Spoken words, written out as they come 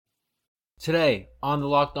Today on the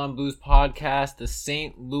Locked On Blues podcast, the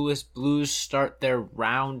St. Louis Blues start their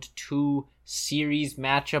round 2 series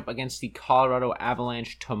matchup against the Colorado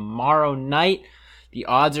Avalanche tomorrow night. The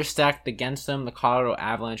odds are stacked against them. The Colorado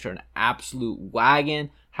Avalanche are an absolute wagon.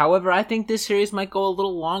 However, I think this series might go a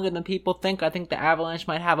little longer than people think. I think the Avalanche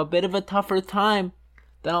might have a bit of a tougher time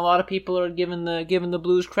than a lot of people are giving the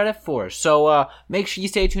Blues credit for. So make sure you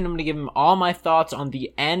stay tuned. I'm going to give them all my thoughts on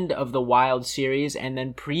the end of the Wild series and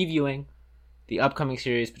then previewing the upcoming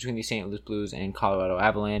series between the St. Louis Blues and Colorado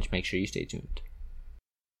Avalanche. Make sure you stay tuned.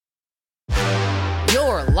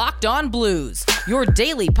 You're Locked On Blues, your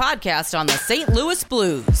daily podcast on the St. Louis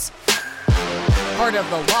Blues. Part of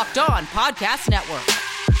the Locked On Podcast Network,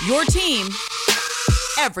 your team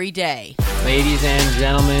every day. Ladies and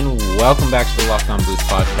gentlemen, welcome back to the Locked On Blues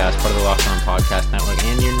podcast, part of the Locked On Podcast Network,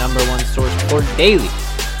 and your number one source for daily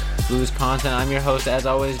Blues content. I'm your host, as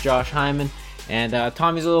always, Josh Hyman. And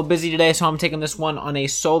Tommy's a little busy today, so I'm taking this one on a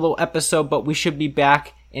solo episode, but we should be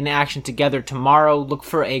back in action together tomorrow. Look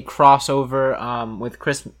for a crossover with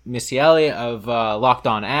Chris Misielli of Locked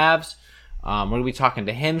On Avs. We're going to be talking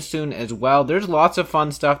to him soon as well. There's lots of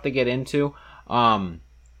fun stuff to get into.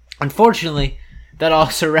 Unfortunately, that all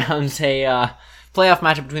surrounds a playoff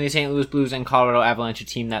matchup between the St. Louis Blues and Colorado Avalanche, a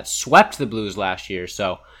team that swept the Blues last year.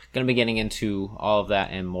 So, going to be getting into all of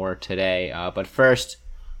that and more today. But first,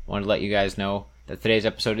 I wanted to let you guys know that today's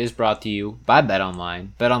episode is brought to you by BetOnline.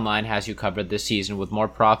 BetOnline has you covered this season with more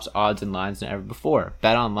props, odds, and lines than ever before.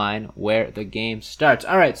 BetOnline, where the game starts.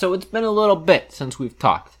 Alright, so it's been a little bit since we've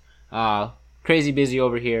talked. Crazy busy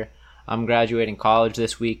over here. I'm graduating college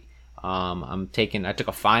this week. I took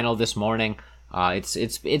a final this morning.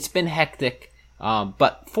 It's been hectic.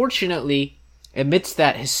 But fortunately, amidst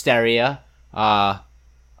that hysteria,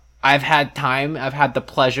 I've had the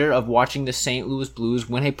pleasure of watching the St. Louis Blues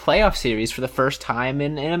win a playoff series for the first time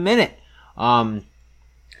in a minute.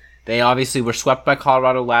 They obviously were swept by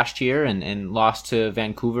Colorado last year and lost to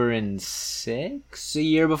Vancouver in 6 a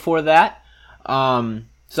year before that.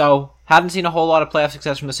 So haven't seen a whole lot of playoff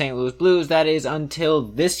success from the St. Louis Blues. That is until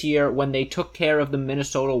this year when they took care of the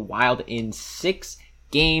Minnesota Wild in 6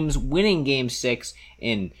 games, winning Game 6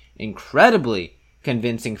 in incredibly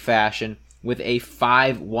convincing fashion with a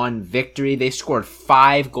 5-1 victory. They scored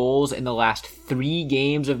 5 goals in the last 3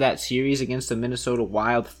 games of that series against the Minnesota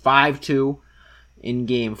Wild. 5-2 in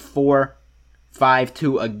Game 4,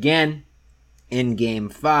 5-2 again in Game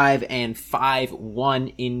 5, and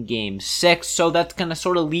 5-1 in Game 6. So that's going to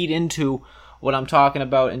sort of lead into what I'm talking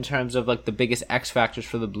about in terms of like the biggest X factors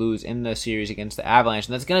for the Blues in the series against the Avalanche,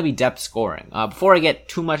 and that's going to be depth scoring. Before I get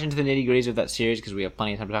too much into the nitty-gritties of that series, because we have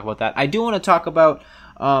plenty of time to talk about that, I do want to talk about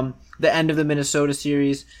the end of the Minnesota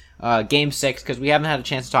series, Game 6, because we haven't had a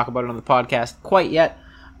chance to talk about it on the podcast quite yet.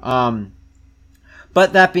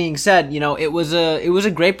 But that being said, it was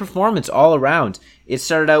a great performance all around. It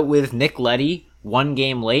started out with Nick Leddy, 1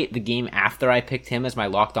 game late, the game after I picked him as my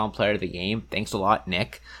locked-on player of the game. Thanks a lot,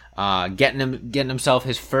 Nick. Getting himself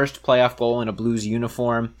his first playoff goal in a Blues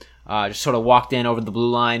uniform. Just sort of walked in over the blue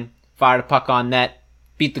line, fired a puck on net,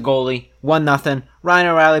 beat the goalie, 1-0. Ryan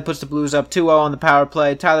O'Reilly puts the Blues up 2-0 on the power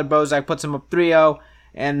play. Tyler Bozak puts him up 3-0.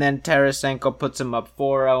 And then Tarasenko puts him up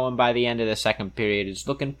 4-0. And by the end of the second period, it's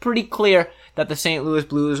looking pretty clear that the St. Louis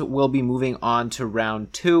Blues will be moving on to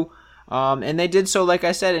round 2. And they did so, like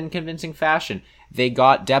I said, in convincing fashion. They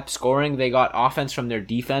got depth scoring. They got offense from their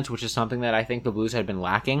defense, which is something that I think the Blues had been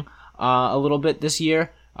lacking a little bit this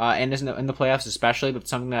year. And in the playoffs especially, but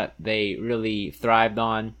something that they really thrived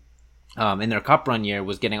on in their cup run year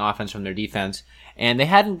was getting offense from their defense. And they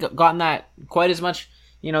hadn't gotten that quite as much,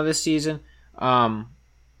 this season.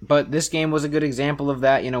 But this game was a good example of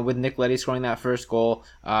that, with Nick Leddy scoring that first goal,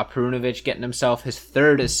 Perunovic getting himself his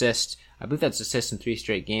 3rd assist. I believe that's assist in 3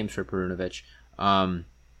 straight games for Perunovic. On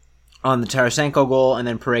the Tarasenko goal, and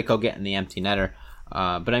then Parayko getting the empty netter.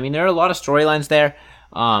 But there are a lot of storylines there.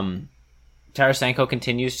 Tarasenko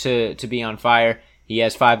continues to be on fire. He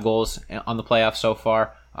has 5 goals on the playoffs so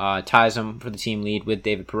far. Ties him for the team lead with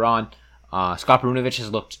David Perron. Scott Perunovic has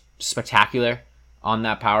looked spectacular on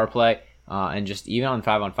that power play. And just even on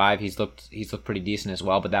 5-on-5, he's looked pretty decent as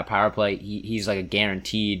well. But that power play, he's like a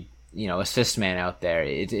guaranteed, assist man out there.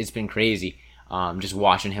 It's been crazy. Just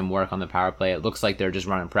watching him work on the power play. It looks like they're just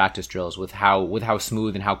running practice drills with how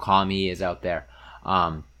smooth and how calm he is out there.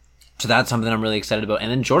 So that's something I'm really excited about. And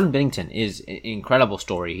then Jordan Binnington is an incredible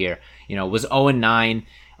story here. Was 0-9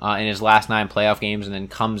 in his last 9 playoff games, and then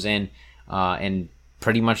comes in and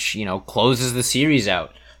pretty much closes the series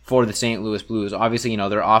out for the St. Louis Blues. Obviously,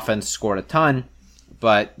 their offense scored a ton,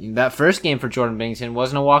 but that first game for Jordan Binnington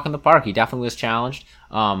wasn't a walk in the park. He definitely was challenged.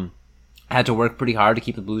 had to work pretty hard to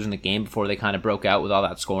keep the Blues in the game before they kind of broke out with all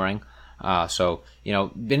that scoring. So,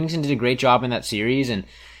 Binnington did a great job in that series, and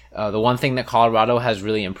the one thing that Colorado has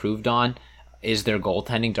really improved on is their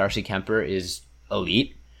goaltending. Darcy Kemper is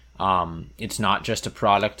elite. It's not just a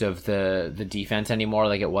product of the defense anymore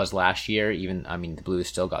like it was last year. The Blues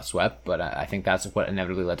still got swept, but I think that's what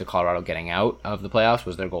inevitably led to Colorado getting out of the playoffs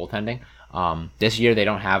was their goaltending. This year they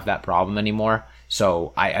don't have that problem anymore,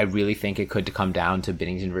 so I really think it could come down to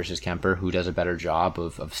Binnington versus Kemper, who does a better job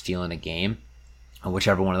of stealing a game.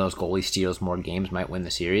 Whichever one of those goalies steals more games might win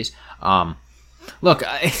the series. Look,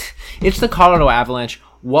 it's the Colorado Avalanche.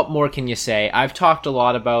 What more can you say? I've talked a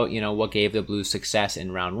lot about, what gave the Blues success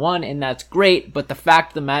in round one, and that's great, but the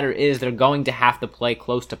fact of the matter is they're going to have to play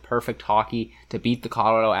close to perfect hockey to beat the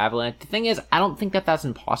Colorado Avalanche. The thing is, I don't think that that's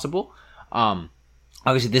impossible.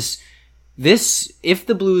 Obviously, this, if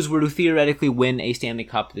the Blues were to theoretically win a Stanley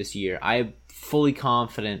Cup this year, I'm fully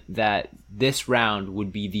confident that this round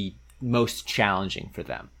would be the most challenging for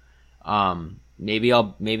them. Maybe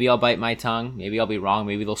I'll bite my tongue. Maybe I'll be wrong.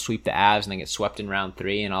 Maybe they'll sweep the Avs and then get swept in round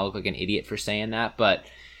 3, and I'll look like an idiot for saying that. But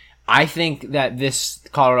I think that this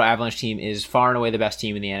Colorado Avalanche team is far and away the best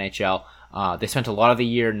team in the NHL. They spent a lot of the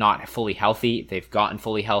year not fully healthy. They've gotten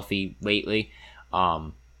fully healthy lately.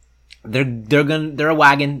 They're a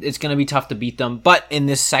wagon. It's gonna be tough to beat them. But in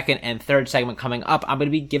this second and third segment coming up, I'm gonna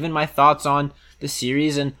be giving my thoughts on the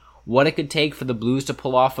series and what it could take for the Blues to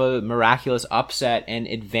pull off a miraculous upset and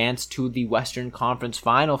advance to the Western Conference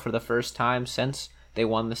Final for the first time since they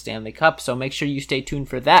won the Stanley Cup. So make sure you stay tuned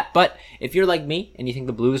for that. But if you're like me and you think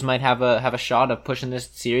the Blues might have a shot of pushing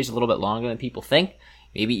this series a little bit longer than people think,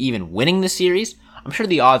 maybe even winning the series, I'm sure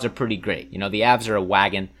the odds are pretty great. The Avs are a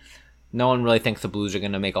wagon. No one really thinks the Blues are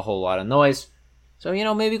going to make a whole lot of noise. So,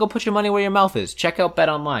 maybe go put your money where your mouth is. Check out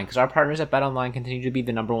BetOnline, because our partners at BetOnline continue to be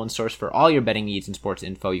the number one source for all your betting needs and sports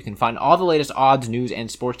info. You can find all the latest odds, news,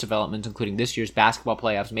 and sports developments, including this year's basketball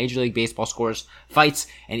playoffs, Major League Baseball scores, fights,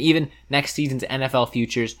 and even next season's NFL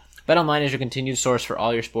futures. BetOnline is your continued source for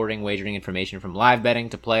all your sporting wagering information, from live betting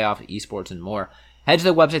to playoffs, esports, and more. Head to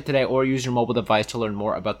the website today or use your mobile device to learn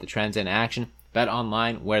more about the trends in action.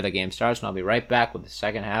 BetOnline, where the game starts, and I'll be right back with the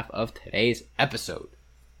second half of today's episode.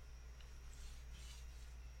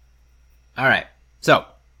 All right, so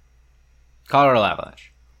Colorado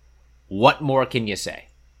Avalanche. What more can you say?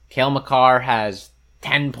 Cale Makar has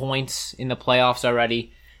 10 points in the playoffs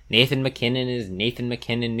already. Nathan MacKinnon is Nathan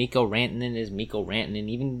MacKinnon. Mikko Rantanen is Mikko Rantanen.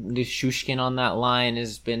 Even Shushkin on that line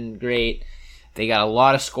has been great. They got a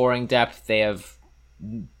lot of scoring depth. They have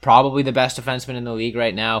probably the best defenseman in the league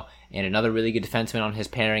right now, and another really good defenseman on his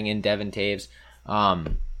pairing in Devin Taves.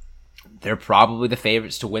 They're probably the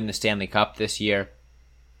favorites to win the Stanley Cup this year,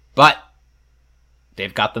 but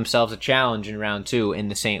they've got themselves a challenge in round 2 in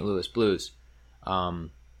the St. Louis Blues. St.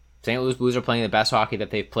 Louis Blues are playing the best hockey that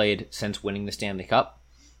they've played since winning the Stanley Cup,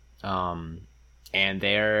 and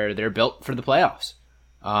they're built for the playoffs.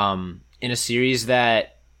 In a series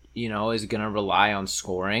that is going to rely on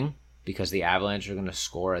scoring, because the Avalanche are going to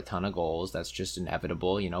score a ton of goals. That's just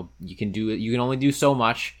inevitable. You can only do so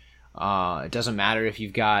much. It doesn't matter if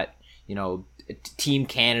you've got Team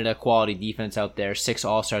Canada quality defense out there, 6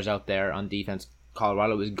 All-Stars out there on defense.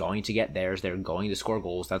 Colorado is going to get theirs. They're going to score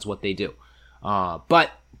goals. That's what they do.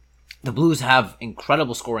 But the Blues have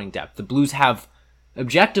incredible scoring depth. The Blues have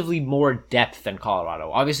objectively more depth than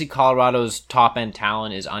Colorado. Obviously, Colorado's top-end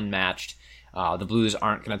talent is unmatched. The Blues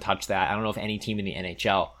aren't going to touch that. I don't know if any team in the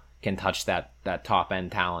NHL can touch that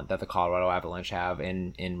top-end talent that the Colorado Avalanche have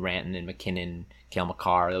in Rantanen and MacKinnon, Cale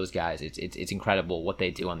Makar, those guys. It's incredible what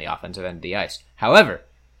they do on the offensive end of the ice. However,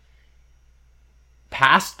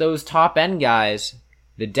 past those top-end guys,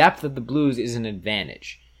 the depth of the Blues is an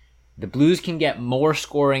advantage. The Blues can get more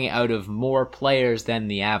scoring out of more players than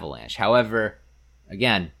the Avalanche. However,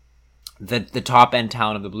 again, the top-end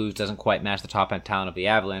talent of the Blues doesn't quite match the top-end talent of the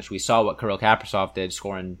Avalanche. We saw what Kirill Kaprizov did,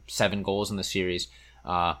 scoring 7 goals in the series.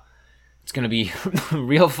 It's going to be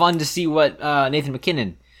real fun to see what Nathan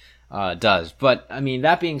MacKinnon does. But,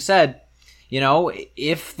 that being said,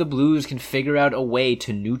 if the Blues can figure out a way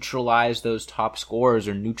to neutralize those top scorers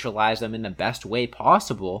or neutralize them in the best way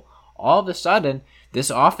possible, all of a sudden,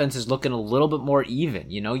 this offense is looking a little bit more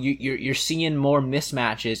even. You're seeing more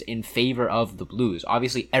mismatches in favor of the Blues.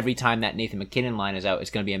 Obviously, every time that Nathan MacKinnon line is out,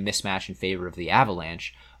 it's going to be a mismatch in favor of the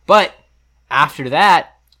Avalanche. But after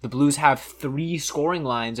that, the Blues have 3 scoring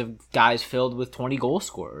lines of guys filled with 20 goal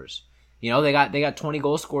scorers. They got 20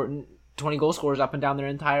 goal scorers up and down their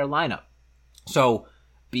entire lineup. So,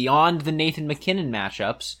 beyond the Nathan MacKinnon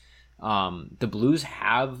matchups, the Blues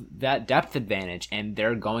have that depth advantage, and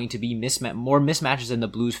they're going to be more mismatches in the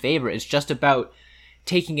Blues' favor. It's just about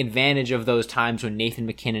taking advantage of those times when Nathan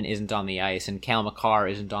MacKinnon isn't on the ice and Cale Makar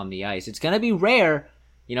isn't on the ice. It's going to be rare.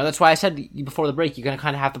 That's why I said before the break, you're going to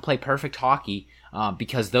kind of have to play perfect hockey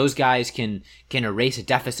because those guys can erase a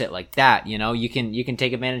deficit like that. You can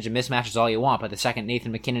take advantage of mismatches all you want, but the second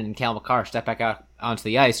Nathan MacKinnon and Cale Makar step back out onto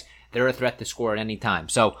the ice, they're a threat to score at any time.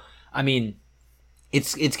 So, I mean,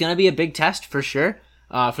 it's going to be a big test for sure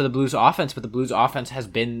for the Blues offense, but the Blues offense has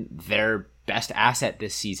been their best asset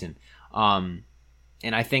this season. And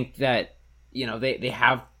I think that, they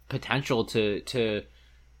have potential to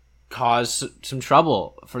cause some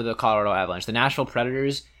trouble for the Colorado Avalanche. The Nashville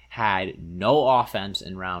Predators had no offense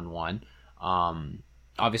in round one.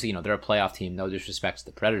 Obviously, they're a playoff team, no disrespect to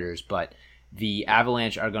the Predators, but the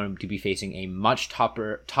Avalanche are going to be facing a much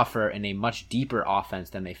tougher and a much deeper offense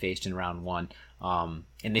than they faced in round one. And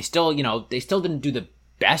they still didn't do the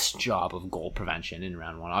best job of goal prevention in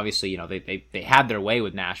round one. Obviously, they had their way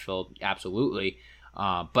with Nashville, absolutely.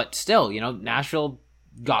 But still, Nashville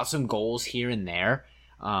got some goals here and there.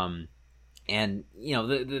 And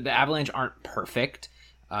the Avalanche aren't perfect.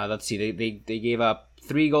 Let's see, they gave up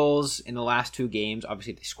 3 goals in the last 2 games.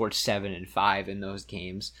 Obviously, they scored 7 and 5 in those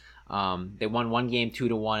games. They won one game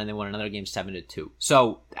 2-1, and they won another game 7-2.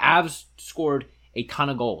 So the Avs scored a ton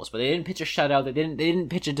of goals, but they didn't pitch a shutout. They didn't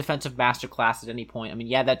pitch a defensive masterclass at any point. I mean,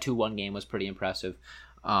 yeah, that 2-1 game was pretty impressive.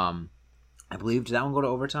 I believe, did that one go to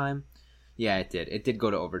overtime? Yeah, it did. It did go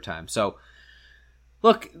to overtime. So,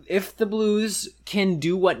 look, if the Blues can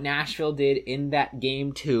do what Nashville did in that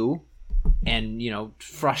game 2 and,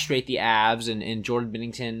 frustrate the Avs and Jordan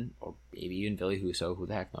Binnington, or maybe even Billy Husso, who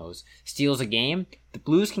the heck knows, steals a game, the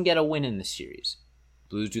Blues can get a win in this series.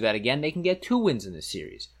 Blues do that again, they can get 2 wins in this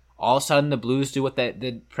series. All of a sudden, the Blues do what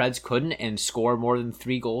the Preds couldn't and score more than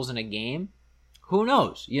 3 goals in a game. Who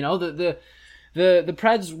knows? The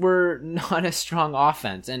Preds were not a strong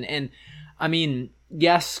offense. And I mean,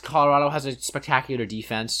 yes, Colorado has a spectacular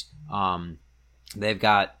defense. They've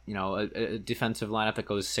got, a defensive lineup that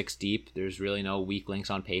goes 6 deep. There's really no weak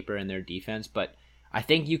links on paper in their defense, but I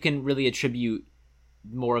think you can really attribute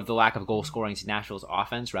more of the lack of goal scoring to Nashville's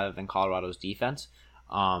offense rather than Colorado's defense.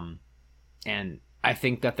 And I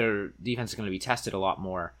think that their defense is going to be tested a lot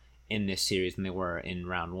more in this series than they were in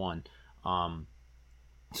round 1.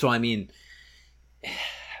 So, I mean,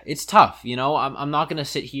 it's tough, I'm not going to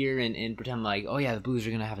sit here and pretend like, oh yeah, the Blues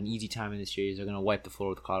are going to have an easy time in this series. They're going to wipe the floor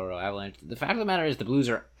with the Colorado Avalanche. The fact of the matter is the Blues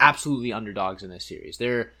are absolutely underdogs in this series.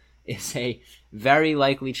 There is a very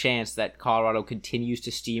likely chance that Colorado continues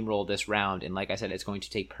to steamroll this round. And like I said, it's going to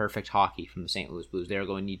take perfect hockey from the St. Louis Blues. They're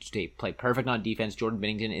going to need to play perfect on defense. Jordan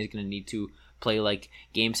Binnington is going to need to play like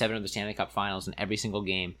Game 7 of the Stanley Cup Finals in every single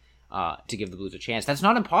game to give the Blues a chance. That's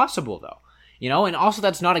not impossible, though. And also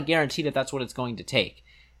that's not a guarantee that that's what it's going to take.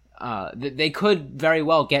 They could very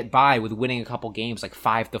well get by with winning a couple games like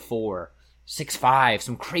 5-4, 6-5,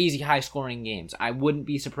 some crazy high-scoring games. I wouldn't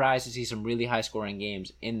be surprised to see some really high-scoring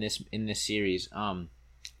games in this series.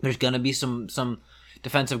 There's going to be some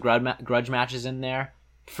defensive grudge matches in there,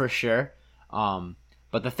 for sure.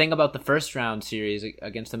 But the thing about the first-round series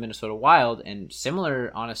against the Minnesota Wild, and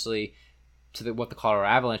similar, honestly, to what the Colorado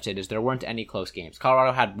Avalanche did, is there weren't any close games.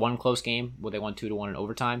 Colorado had one close game where they won 2-1 in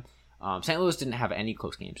overtime. St. Louis didn't have any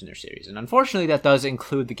close games in their series. And unfortunately, that does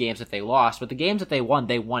include the games that they lost. But the games that they won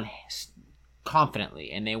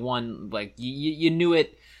confidently. And they won, like, you knew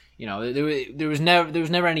it. There was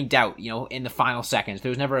never any doubt, in the final seconds. There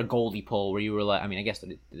was never a goalie pull where you were like, I mean, I guess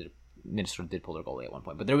the Minnesota did pull their goalie at one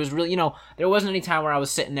point. But there was really, there wasn't any time where I was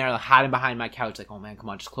sitting there like, hiding behind my couch like, oh man, come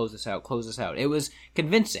on, just close this out. It was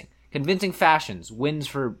convincing fashions, wins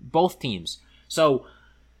for both teams. So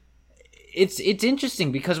it's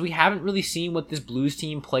interesting because we haven't really seen what this Blues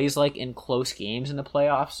team plays like in close games in the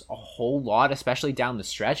playoffs a whole lot, especially down the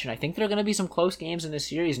stretch. And I think there are going to be some close games in this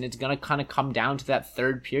series, and it's going to kind of come down to that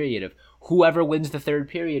third period of whoever wins the third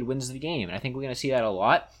period wins the game. And I think we're going to see that a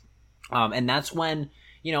lot. And that's when,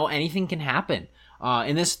 anything can happen.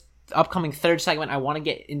 In this upcoming third segment, I want to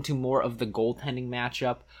get into more of the goaltending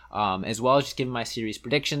matchup, as well as just giving my series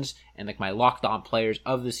predictions and like my locked on players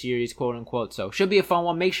of the series, quote unquote. So should be a fun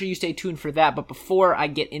one. Make sure you stay tuned for that. But before I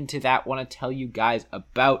get into that, I want to tell you guys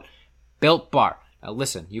about Built Bar. Now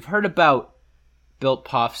listen, you've heard about Built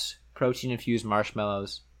Puffs, protein infused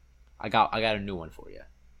marshmallows. I got a new one for you.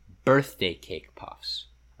 Birthday cake puffs.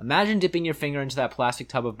 Imagine dipping your finger into that plastic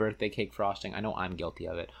tub of birthday cake frosting. I know I'm guilty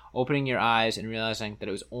of it. Opening your eyes and realizing that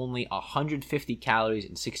it was only 150 calories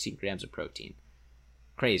and 16 grams of protein.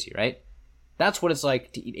 Crazy, right? That's what it's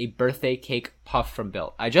like to eat a birthday cake puff from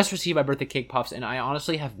Built. I just received my birthday cake puffs, and I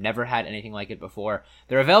honestly have never had anything like it before.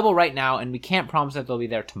 They're available right now, and we can't promise that they'll be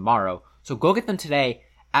there tomorrow. So go get them today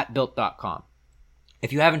at Built.com.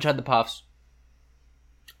 If you haven't tried the puffs,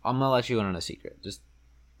 I'm going to let you in on a secret. Just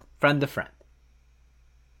friend to friend.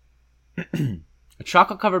 A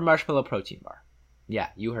chocolate-covered marshmallow protein bar. Yeah,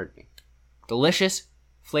 you heard me. Delicious,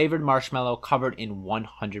 flavored marshmallow covered in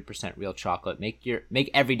 100% real chocolate.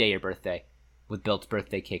 Make every day your birthday with Built's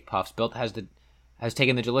birthday cake puffs. Built has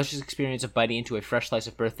taken the delicious experience of biting into a fresh slice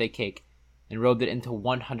of birthday cake and robed it into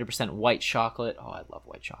 100% white chocolate. Oh, I love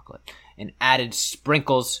white chocolate. And added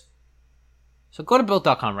sprinkles. So go to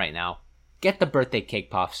Built.com right now. Get the birthday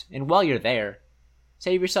cake puffs. And while you're there,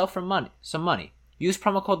 save yourself some money. Use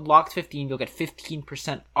promo code LOCKED15. You'll get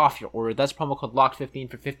 15% off your order. That's promo code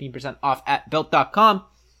LOCKED15 for 15% off at Built.com.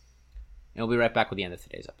 And we'll be right back with the end of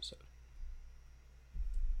today's episode.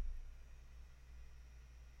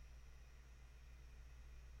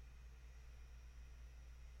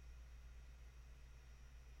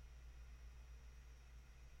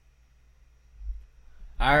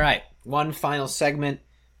 All right, one final segment.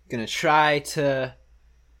 Gonna try to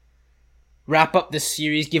wrap up this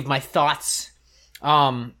series, give my thoughts.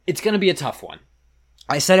 It's gonna be a tough one.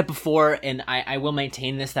 I said it before, and I will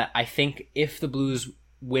maintain this, that I think if the Blues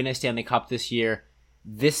win a Stanley Cup this year,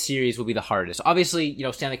 this series will be the hardest. Obviously,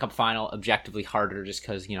 Stanley Cup final, objectively harder just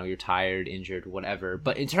because, you're tired, injured, whatever.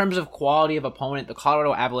 But in terms of quality of opponent, the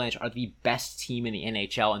Colorado Avalanche are the best team in the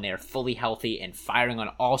NHL, and they are fully healthy and firing on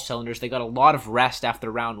all cylinders. They got a lot of rest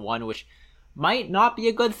after round one, which might not be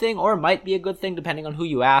a good thing or might be a good thing depending on who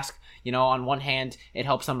you ask. On one hand, it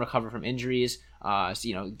helps them recover from injuries,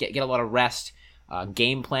 get a lot of rest,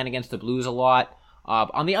 game plan against the Blues a lot.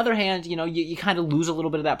 On the other hand, you kind of lose a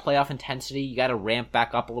little bit of that playoff intensity. You got to ramp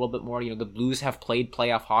back up a little bit more. The Blues have played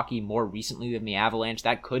playoff hockey more recently than the Avalanche.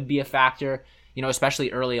 That could be a factor,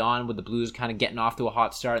 especially early on with the Blues kind of getting off to a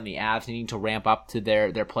hot start and the Avs needing to ramp up to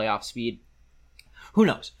their playoff speed. Who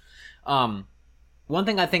knows? One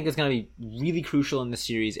thing I think is going to be really crucial in this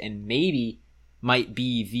series and maybe might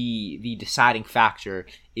be the deciding factor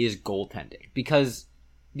is goaltending, because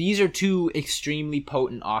these are two extremely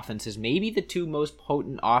potent offenses, maybe the two most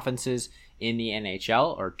potent offenses in the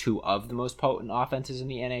NHL, or two of the most potent offenses in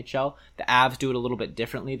the NHL. The Avs do it a little bit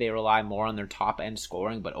differently. They rely more on their top-end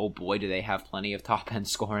scoring, but oh boy, do they have plenty of top-end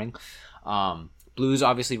scoring. Blues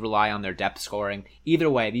obviously rely on their depth scoring. Either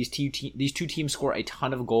way, these two teams score a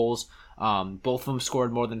ton of goals. Both of them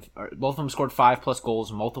scored 5+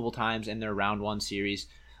 goals multiple times in their round one series.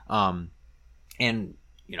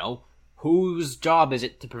 Whose job is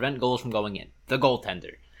it to prevent goals from going in? The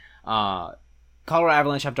goaltender. Colorado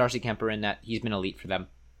Avalanche have Darcy Kuemper in that. He's been elite for them.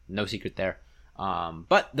 No secret there.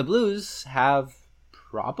 But the Blues have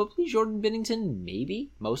probably Jordan Binnington,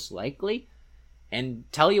 maybe, most likely. And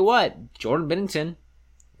tell you what, Jordan Binnington,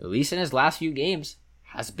 at least in his last few games,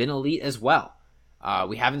 has been elite as well.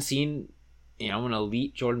 We haven't seen, an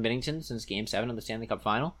elite Jordan Binnington since Game 7 of the Stanley Cup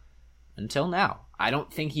Final. Until now. I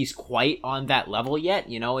don't think he's quite on that level yet,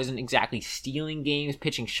 isn't exactly stealing games,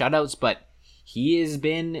 pitching shutouts, but he has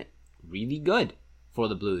been really good for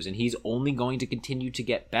the Blues, and he's only going to continue to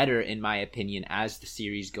get better, in my opinion, as the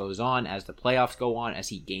series goes on, as the playoffs go on, as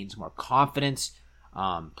he gains more confidence,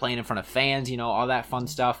 playing in front of fans, all that fun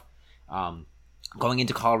stuff. Going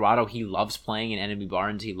into Colorado, he loves playing in enemy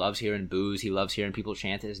barns, he loves hearing boos, he loves hearing people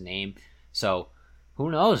chant his name, so who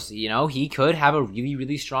knows? He could have a really,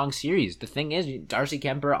 really strong series. The thing is, Darcy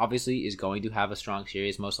Kuemper obviously is going to have a strong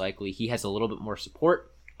series, most likely. He has a little bit more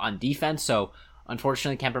support on defense, so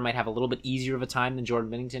unfortunately, Kuemper might have a little bit easier of a time than Jordan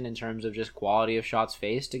Binnington in terms of just quality of shots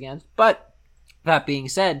faced against. But that being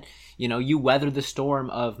said, you weather the storm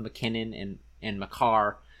of McKinnon and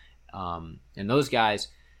Makar and those guys.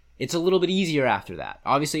 It's a little bit easier after that.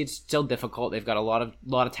 Obviously, it's still difficult. They've got a lot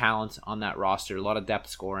of talent on that roster, a lot of depth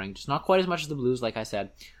scoring, just not quite as much as the Blues, like I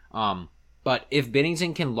said. But if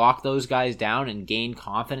Binnington can lock those guys down and gain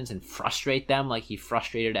confidence and frustrate them like he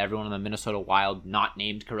frustrated everyone in the Minnesota Wild, not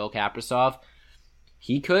named Kirill Kaprizov,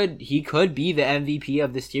 he could be the MVP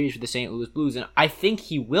of the series for the St. Louis Blues, and I think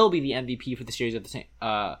he will be the MVP for the series of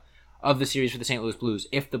the series for the St. Louis Blues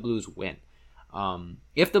if the Blues win.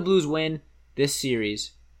 If the Blues win this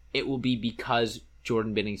series, it will be because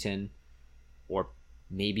Jordan Binnington, or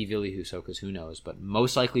maybe Ville Husso, because who knows, but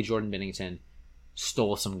most likely Jordan Binnington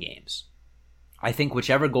stole some games. I think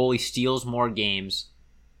whichever goalie steals more games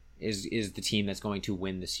is the team that's going to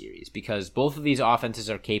win the series, because both of these offenses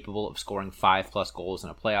are capable of scoring 5+ goals in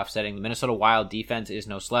a playoff setting. The Minnesota Wild defense is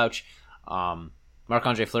no slouch.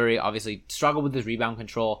 Marc-Andre Fleury obviously struggled with his rebound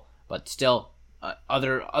control, but still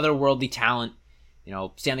otherworldly talent,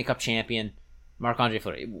 Stanley Cup champion. Marc-Andre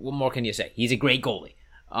Fleury, what more can you say? He's a great goalie.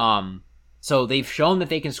 So they've shown that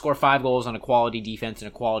they can score 5 goals on a quality defense and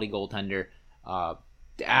a quality goaltender. The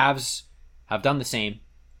Avs have done the same.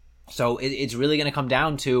 So it's really going to come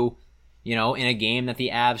down to, in a game that the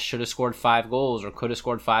Avs should have scored 5 goals or could have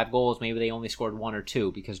scored 5 goals, maybe they only scored 1 or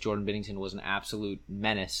 2 because Jordan Binnington was an absolute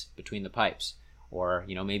menace between the pipes. Or,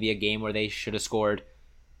 maybe a game where they should have scored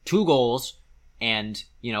 2 goals and,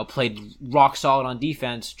 played rock solid on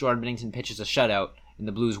defense. Jordan Binnington pitches a shutout and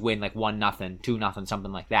the Blues win like 1-0, 2-0,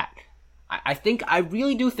 something like that. I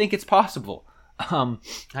really do think it's possible.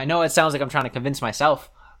 I know it sounds like I'm trying to convince myself,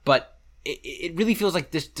 but it really feels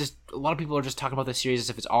like this. A lot of people are just talking about this series as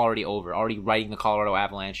if it's already over, already writing the Colorado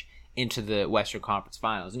Avalanche into the Western Conference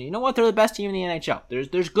Finals. And you know what? They're the best team in the NHL.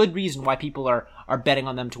 There's good reason why people are betting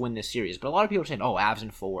on them to win this series. But a lot of people are saying, Avs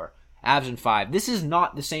in 4, Avs in 5. This is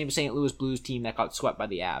not the same St. Louis Blues team that got swept by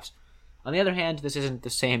the Avs. On the other hand, this isn't the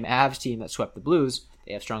same Avs team that swept the Blues.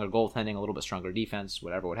 They have stronger goaltending, a little bit stronger defense,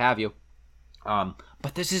 whatever, what have you.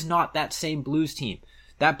 But this is not that same Blues team.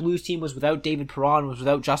 That Blues team was without David Perron, was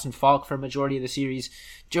without Justin Falk for a majority of the series.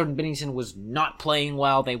 Jordan Binnington was not playing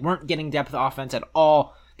well. They weren't getting depth offense at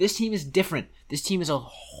all. This team is different. This team is a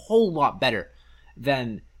whole lot better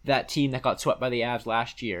than that team that got swept by the Avs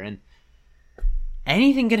last year. And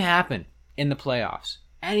anything can happen in the playoffs.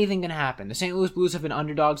 Anything can happen. The St. Louis Blues have been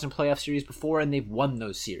underdogs in playoff series before, and they've won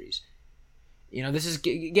those series. This is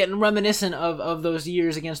getting reminiscent of those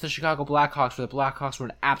years against the Chicago Blackhawks, where the Blackhawks were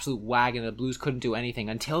an absolute wagon and the Blues couldn't do anything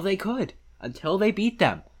until they could, until they beat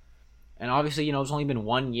them. And obviously, it's only been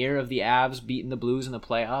 1 year of the Avs beating the Blues in the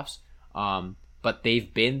playoffs, but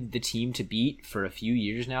they've been the team to beat for a few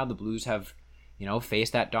years now. The Blues have,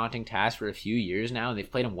 faced that daunting task for a few years now, and they've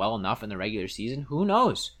played them well enough in the regular season. Who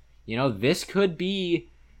knows? This could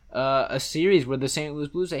be a series where the St. Louis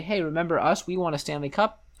Blues say, hey, remember us? We won a Stanley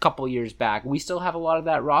Cup couple years back. We still have a lot of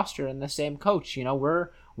that roster and the same coach.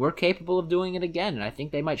 We're capable of doing it again, and I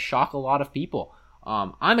think they might shock a lot of people.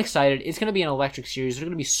 I'm excited. It's going to be an electric series. There's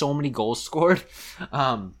going to be so many goals scored.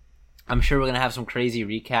 I'm sure we're going to have some crazy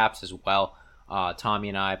recaps as well. Tommy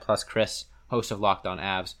and I, plus Chris, host of Locked On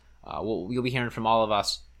Avs. You'll be hearing from all of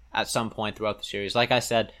us at some point throughout the series. Like I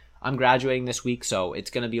said, I'm graduating this week, so it's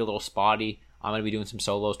going to be a little spotty. I'm going to be doing some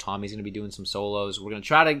solos. Tommy's going to be doing some solos. We're going to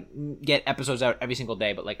try to get episodes out every single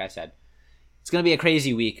day, but like I said, it's going to be a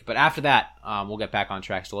crazy week. But after that, we'll get back on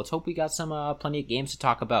track. So let's hope we got some plenty of games to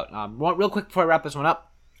talk about. Real quick before I wrap this one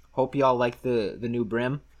up, hope y'all like the new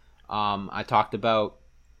brim. I talked about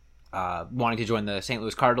wanting to join the St.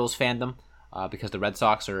 Louis Cardinals fandom because the Red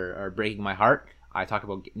Sox are breaking my heart. I talked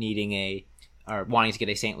about wanting to get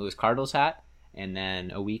a St. Louis Cardinals hat, and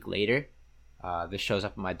then a week later, this shows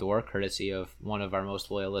up at my door, courtesy of one of our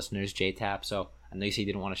most loyal listeners, JTap. So I know you said you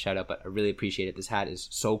didn't want to shout out, but I really appreciate it. This hat is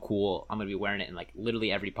so cool. I'm going to be wearing it in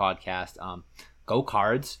literally every podcast. Go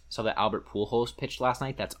Cards. Saw that Albert Pujols pitched last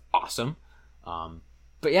night. That's awesome.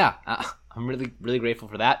 But yeah, I'm really, really grateful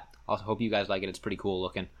for that. Also hope you guys like it. It's pretty cool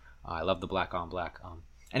looking. I love the black on black.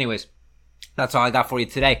 Anyways, that's all I got for you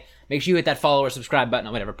today. Make sure you hit that follow or subscribe button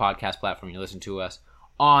on whatever podcast platform you listen to us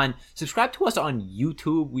on. Subscribe to us on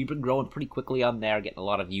YouTube. We've been growing pretty quickly on there, getting a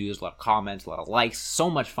lot of views, a lot of comments, a lot of likes. So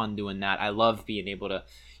much fun doing that. I love being able to,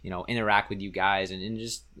 interact with you guys and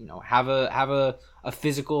just, have a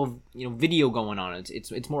physical, video going on.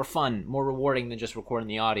 It's more fun, more rewarding than just recording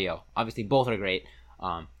the audio. Obviously, both are great.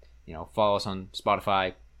 Follow us on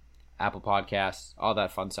Spotify, Apple Podcasts, all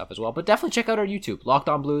that fun stuff as well. But definitely check out our YouTube, Locked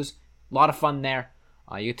On Blues. A lot of fun there.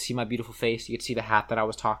 You get to see my beautiful face. You get to see the hat that I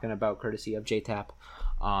was talking about, courtesy of JTap.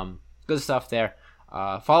 Good stuff there.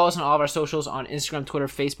 Follow us on all of our socials on Instagram, Twitter,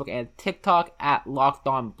 Facebook, and TikTok at Locked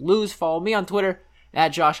On Blues. Follow me on Twitter at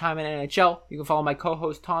Josh Hyman NHL. You can follow my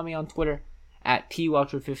co-host Tommy on Twitter at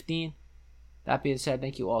TWelcher15. That being said,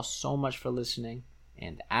 thank you all so much for listening.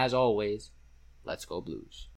 And as always, let's go Blues.